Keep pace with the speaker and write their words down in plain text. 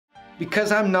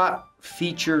Because I'm not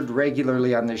featured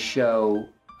regularly on this show,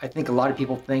 I think a lot of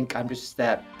people think I'm just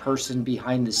that person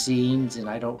behind the scenes and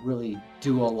I don't really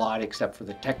do a lot except for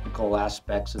the technical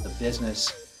aspects of the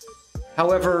business.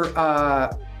 However,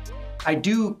 I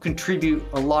do contribute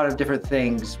a lot of different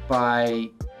things by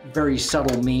very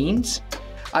subtle means.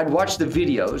 I'd watch the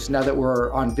videos now that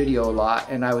we're on video a lot,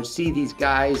 and I would see these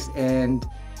guys, and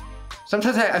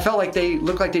sometimes I felt like they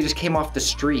looked like they just came off the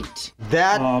street.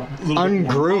 That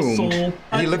ungroomed.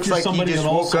 He looks like he just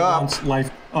woke up.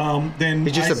 Life, then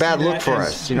it's just a bad look for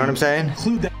us. You know what I'm saying?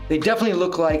 They definitely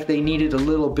look like they needed a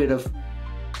little bit of,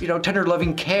 you know, tender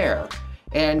loving care.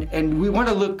 And we want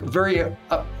to look very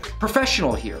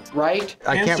professional here, right?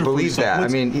 I can't believe that. I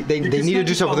mean, they need to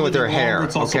do something with their hair,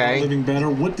 okay? Living better.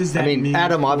 What does that mean?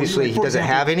 Adam obviously he doesn't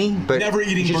have any, but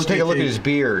you should just take a look at his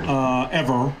beard.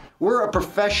 Ever. We're a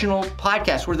professional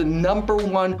podcast. We're the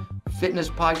 #1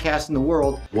 fitness podcast in the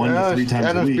world. 1 to 3 times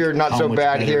Adam's a week. beard not so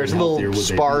bad here. It's a little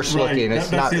sparse looking.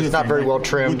 It's not very well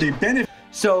trimmed.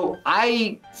 So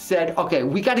I said, okay,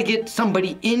 we got to get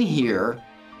somebody in here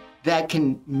that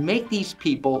can make these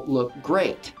people look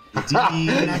great. Justin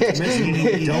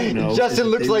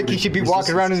looks like he should be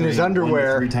walking around in his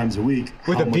underwear 3 times a week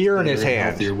with a beer in his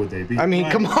hand. Would they be? I mean,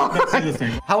 come on.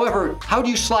 However, how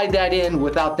do you slide that in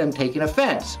without them taking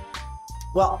offense?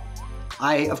 Well,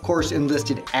 I, of course,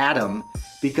 enlisted Adam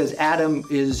because Adam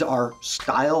is our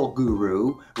style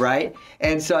guru, right?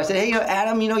 And so I said, hey, you know,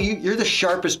 Adam, you know, you're the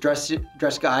sharpest dress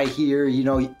guy here. You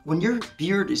know, when your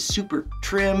beard is super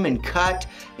trim and cut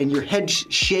and your head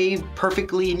shaved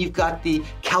perfectly and you've got the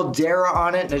caldera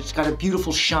on it and it's got a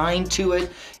beautiful shine to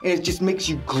it and it just makes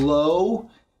you glow.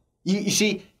 You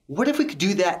see, what if we could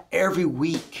do that every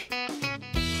week?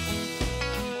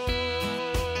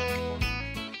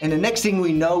 And the next thing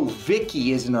we know,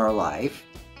 Vicky is in our life.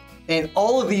 And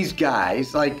all of these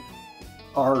guys, like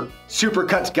our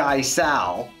Supercuts guy,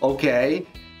 Sal, okay?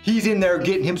 He's in there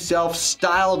getting himself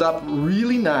styled up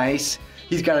really nice.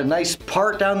 He's got a nice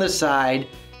part down the side.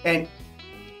 And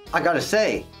I gotta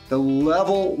say, the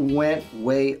level went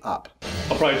way up.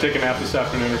 I'll probably take a nap this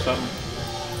afternoon or something.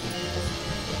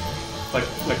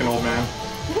 Like an old man.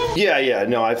 Yeah,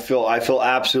 no, I feel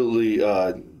absolutely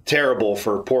terrible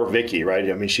for poor Vicky, right?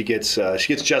 I mean, she gets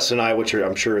Justin and I, which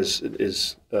I'm sure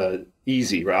is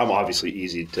easy, right? I'm obviously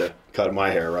easy to cut my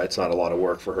hair, right? It's not a lot of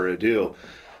work for her to do,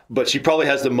 but she probably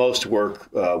has the most work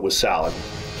with salad.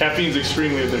 Caffeine's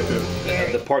extremely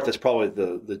addictive. The part that's probably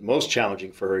the most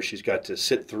challenging for her, she's got to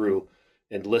sit through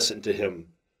and listen to him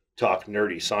talk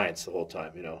nerdy science the whole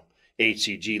time, you know,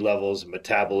 HCG levels, and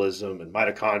metabolism, and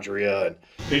mitochondria. And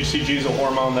HCG is a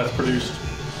hormone that's produced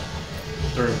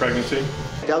during pregnancy.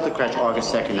 Delta crash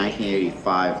August 2nd,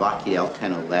 1985, Lockheed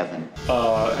L-1011.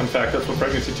 In fact, that's what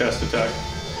pregnancy tests detect.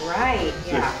 Right,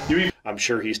 yeah. I'm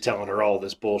sure he's telling her all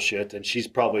this bullshit, and she's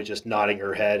probably just nodding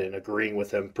her head and agreeing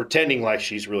with him, pretending like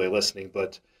she's really listening,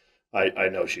 but I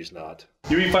know she's not.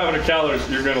 You eat 500 calories,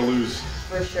 you're going to lose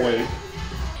weight.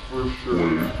 For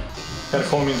sure.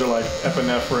 Catecholamines are like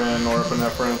epinephrine,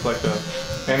 norepinephrine, it's like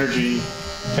the energy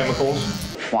chemicals.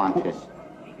 Qantas.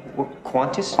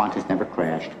 Qantas? Qantas never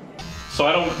crashed. So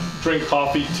I don't drink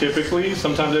coffee typically.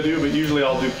 Sometimes I do, but usually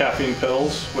I'll do caffeine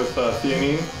pills with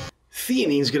theanine.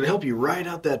 Theanine's going to help you ride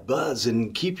out that buzz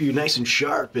and keep you nice and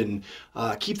sharp and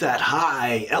keep that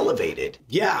high elevated.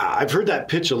 Yeah, I've heard that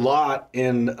pitch a lot,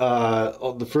 and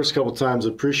the first couple times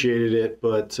appreciated it,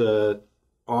 but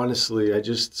honestly,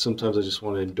 sometimes I just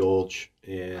want to indulge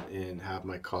and have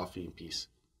my coffee in peace.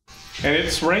 And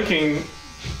it's ranking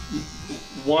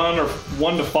 1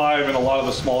 to 5 in a lot of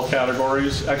the small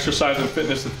categories. Exercise and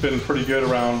fitness has been pretty good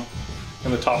around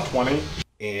in the top 20.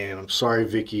 And I'm sorry,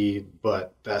 Vicky,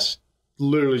 but that's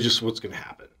literally just what's going to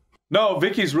happen. No,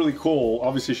 Vicky's really cool.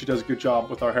 Obviously, she does a good job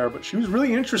with our hair, but she was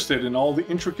really interested in all the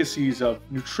intricacies of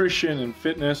nutrition and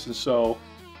fitness, and so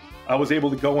I was able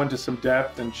to go into some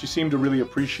depth, and she seemed to really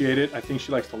appreciate it. I think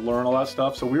she likes to learn all that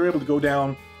stuff, so we were able to go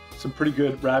down some pretty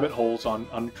good rabbit holes on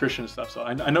nutrition and stuff, so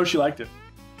I know she liked it.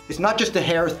 It's not just a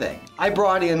hair thing. I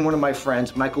brought in one of my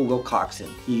friends, Michael Wilcoxon.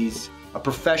 He's a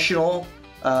professional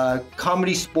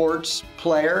comedy sports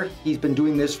player. He's been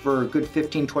doing this for a good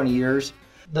 15, 20 years.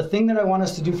 The thing that I want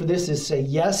us to do for this is say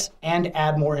yes and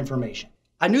add more information.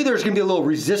 I knew there was going to be a little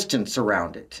resistance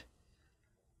around it,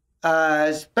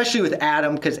 especially with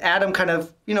Adam, because Adam kind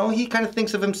of, you know, he kind of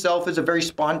thinks of himself as a very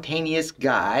spontaneous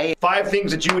guy. 5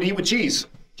 things that you would eat with cheese.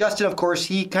 Justin, of course,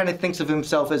 he kind of thinks of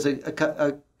himself as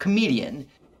a comedian.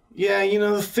 Yeah, you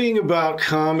know, the thing about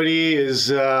comedy is,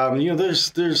 you know,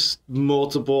 there's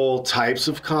multiple types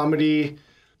of comedy.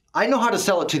 I know how to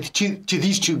sell it to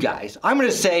these two guys. I'm going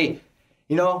to say,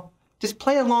 you know, just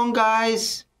play along,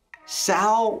 guys.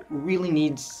 Sal really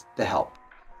needs the help.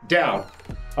 Down.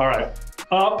 All right.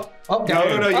 Up. Up, No,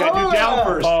 down. you gotta do down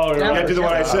first. Oh, You gotta do the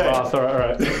one I say. All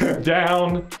right.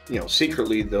 Down. You know,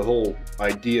 secretly, the whole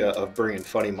idea of bringing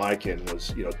Funny Mike in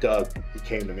was, you know, Doug, he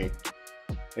came to me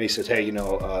and he says, hey, you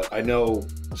know, I know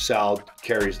Sal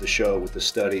carries the show with the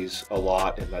studies a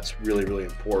lot, and that's really, really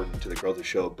important to the growth of the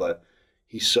show, but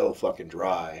he's so fucking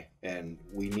dry, and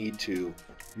we need to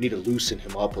loosen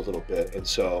him up a little bit. And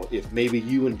so if maybe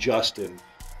you and Justin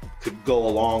could go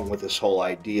along with this whole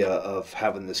idea of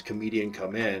having this comedian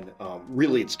come in,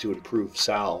 really it's to improve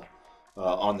Sal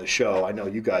on the show. I know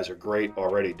you guys are great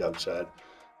already, Doug said,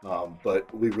 but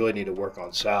we really need to work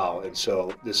on Sal. And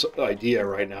so this idea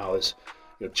right now is,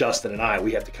 you know, Justin and I,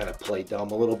 we have to kind of play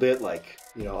dumb a little bit, like,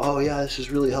 you know, oh yeah, this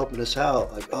is really helping us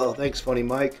out. Like, oh, thanks, Funny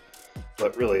Mike.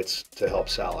 But really it's to help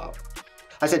Sal out.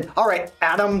 I said, all right,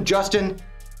 Adam, Justin,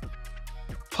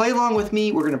 play along with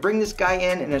me. We're gonna bring this guy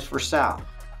in, and it's for Sal.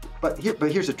 But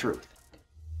here's the truth.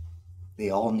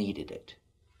 They all needed it.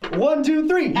 1, 2,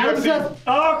 3. Adam says,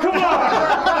 Oh, come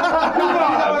on! Come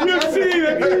on! You see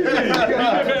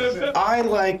it! I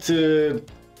like to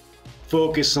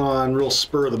focus on real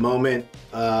spur of the moment,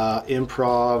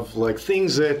 improv, like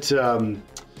things that,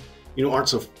 you know, aren't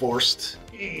so forced.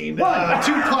 Tupac,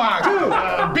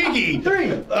 Biggie,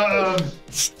 3,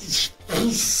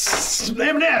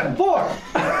 Eminem, 4.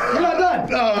 You're not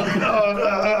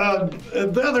done.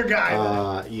 the other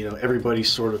guy. You know, everybody's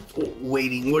sort of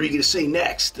waiting. What are you going to say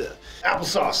next?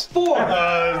 Applesauce. 4.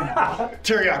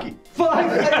 Teriyaki.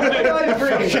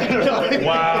 5.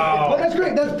 Wow. But that's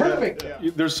great. That's perfect.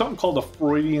 There's something called a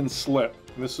Freudian slip.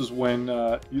 This is when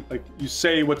you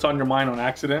say what's on your mind on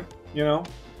accident, you know?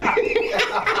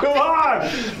 Come on!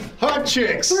 Hot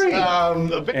chicks. 3.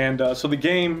 And so the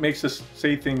game makes us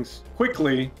say things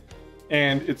quickly,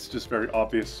 and it's just very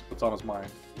obvious what's on his mind.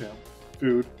 You know,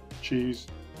 food, cheese,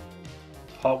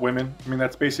 hot women. I mean,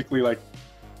 that's basically like,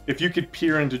 if you could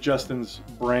peer into Justin's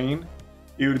brain,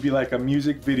 it would be like a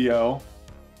music video,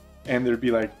 and there'd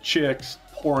be like chicks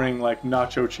pouring like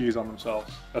nacho cheese on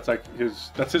themselves. That's like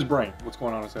that's his brain. What's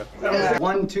going on in his head?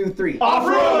 1, 2, 3.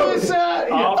 Off-road!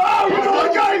 Off-road.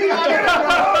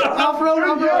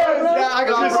 Yeah, I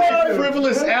got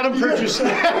frivolous Adam purchase.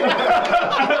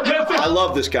 I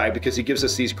love this guy because he gives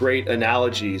us these great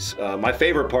analogies. My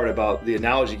favorite part about the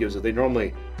analogy he gives is they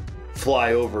normally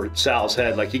fly over Sal's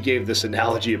head. Like he gave this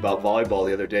analogy about volleyball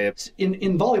the other day.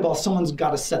 In volleyball, someone's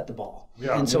got to set the ball.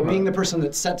 Yeah. And so being the person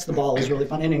that sets the ball is really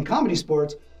fun. And in comedy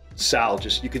sports, Sal,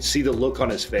 just, you could see the look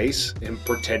on his face, him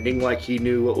pretending like he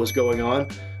knew what was going on,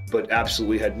 but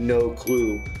absolutely had no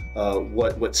clue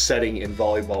what setting in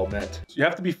volleyball meant. You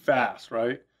have to be fast,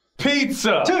 right?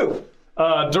 Pizza. 2.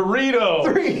 Dorito.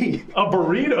 3. A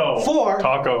burrito. 4.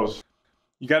 Tacos.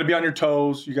 You got to be on your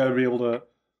toes. You got to be able to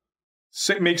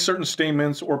make certain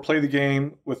statements or play the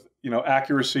game with, you know,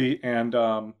 accuracy and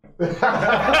 5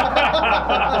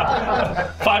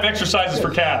 exercises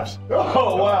for calves.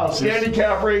 Oh wow! Standing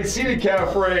calf raise, seated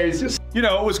calf raise. You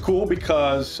know, it was cool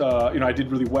because you know, I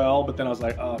did really well, but then I was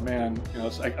like, oh man, you know,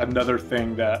 it's like another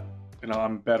thing that, you know,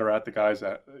 I'm better at the guys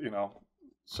that, you know,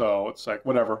 so it's like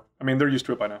whatever. I mean, they're used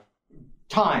to it by now.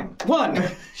 Time. 1.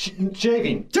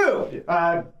 Shaving. 2.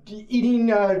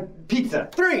 Eating pizza.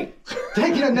 3.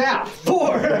 Taking a nap.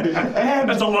 4. And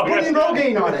That's a lot. putting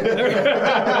Rogaine on it.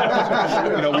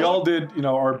 You know, we all did, you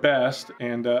know, our best,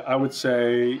 and I would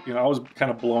say, you know, I was kind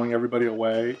of blowing everybody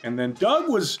away, and then Doug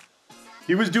was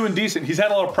doing decent. He's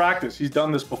had a lot of practice. He's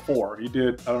done this before. He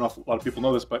did. I don't know if a lot of people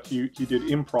know this, but he did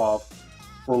improv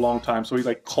for a long time. So he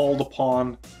like called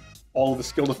upon all of the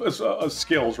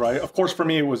skills, right? Of course, for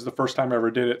me, it was the first time I ever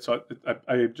did it, so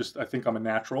I think I'm a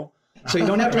natural. So you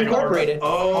don't have to incorporate it.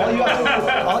 Oh.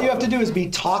 All you have to do is be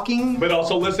talking. But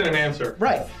also listen and answer.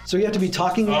 Right. So you have to be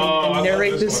talking and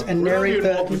narrate this and narrate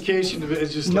the multiplication.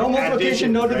 It's just no like multiplication,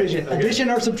 addition, no right? division. Okay. Addition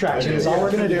or subtraction is all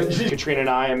we're gonna do. Katrina and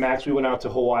I and Max, we went out to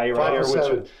Hawaii right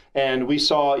here, and we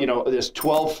saw, you know, this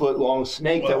 12-foot long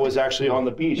snake that was actually on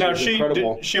the beach. Now, it was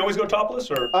incredible. Did she always go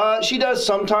topless, or? She does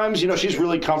sometimes. You know, she's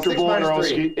really comfortable in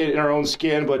her own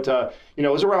skin, but you know,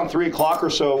 it was around 3 o'clock or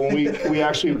so when we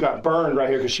actually got burned right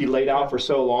here because she laid out for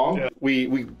so long. Yeah.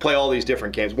 We play all these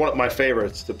different games. One of my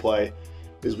favorites to play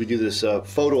is we do this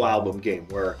photo album game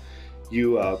where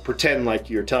you pretend like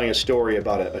you're telling a story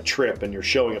about a trip and you're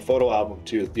showing a photo album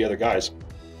to the other guys.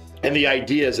 And the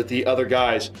idea is that the other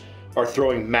guys are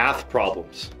throwing math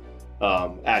problems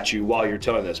at you while you're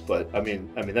telling this. But I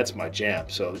mean that's my jam.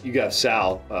 So you got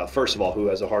Sal, first of all, who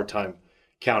has a hard time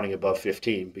counting above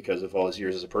 15 because of all his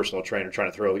years as a personal trainer, trying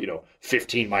to throw, you know,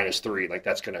 15 minus 3, like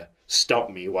that's gonna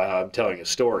stump me while I'm telling a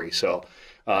story. So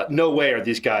no way are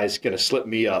these guys going to slip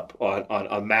me up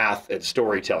on math and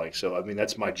storytelling. So, I mean,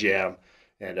 that's my jam,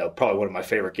 and probably one of my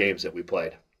favorite games that we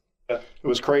played. It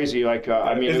was crazy. Like,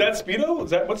 I mean, is that Speedo? Is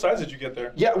that what size did you get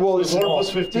there? Yeah, well, this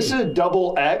is a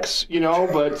double X, you know,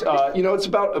 but you know, it's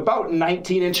about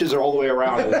 19 inches all the way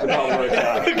around. It's about where it's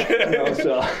at. Okay. You know,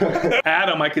 so.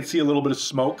 Adam, I could see a little bit of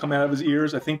smoke coming out of his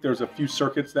ears. I think there's a few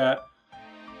circuits that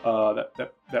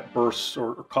bursts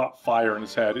or caught fire in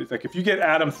his head. It's like if you get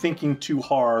Adam thinking too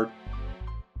hard,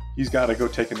 he's got to go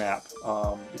take a nap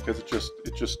because it's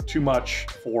just too much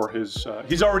for his.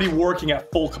 He's already working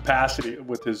at full capacity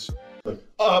with his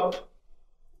up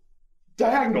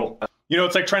diagonal. You know,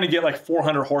 it's like trying to get like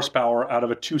 400 horsepower out of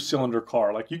a 2-cylinder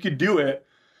car. Like you could do it,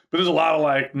 but there's a lot of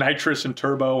like nitrous and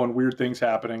turbo and weird things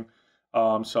happening. You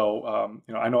know,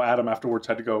 I know Adam afterwards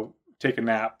had to go take a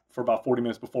nap for about 40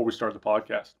 minutes before we started the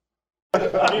podcast.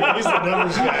 He's the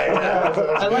numbers guy.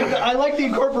 I like the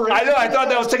incorporation. I know. I thought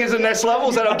that was taking it to the next level.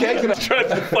 Is that okay? Can I try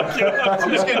to fuck you up?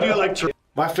 I'm just gonna do it like.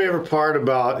 My favorite part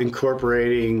about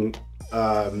incorporating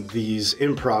these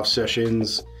improv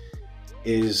sessions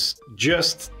is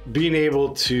just being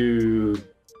able to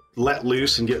let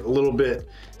loose and get a little bit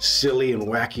silly and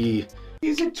wacky.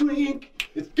 Cheesy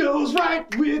twink, it goes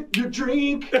right with your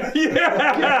drink.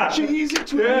 Yeah. Cheesy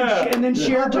twink. Yeah. And then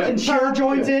Cher joins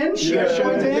in. Cher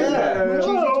joins in.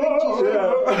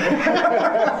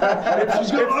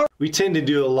 We tend to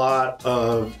do a lot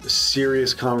of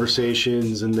serious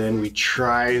conversations, and then we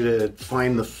try to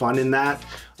find the fun in that.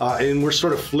 And we're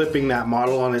sort of flipping that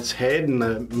model on its head, and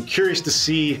I'm curious to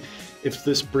see if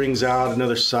this brings out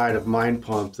another side of Mind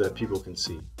Pump that people can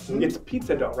see. It's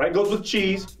pizza dough, right? It goes with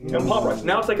cheese and Pop Rocks.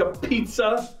 Now it's like a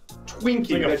pizza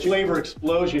Twinkie. Like a flavor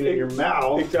explosion in your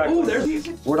mouth. Exactly. Ooh, there's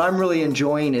What I'm really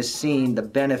enjoying is seeing the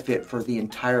benefit for the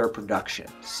entire production.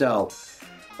 So,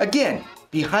 again,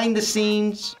 behind the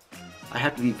scenes, I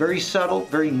have to be very subtle,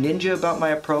 very ninja about my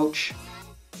approach,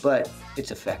 but it's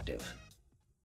effective.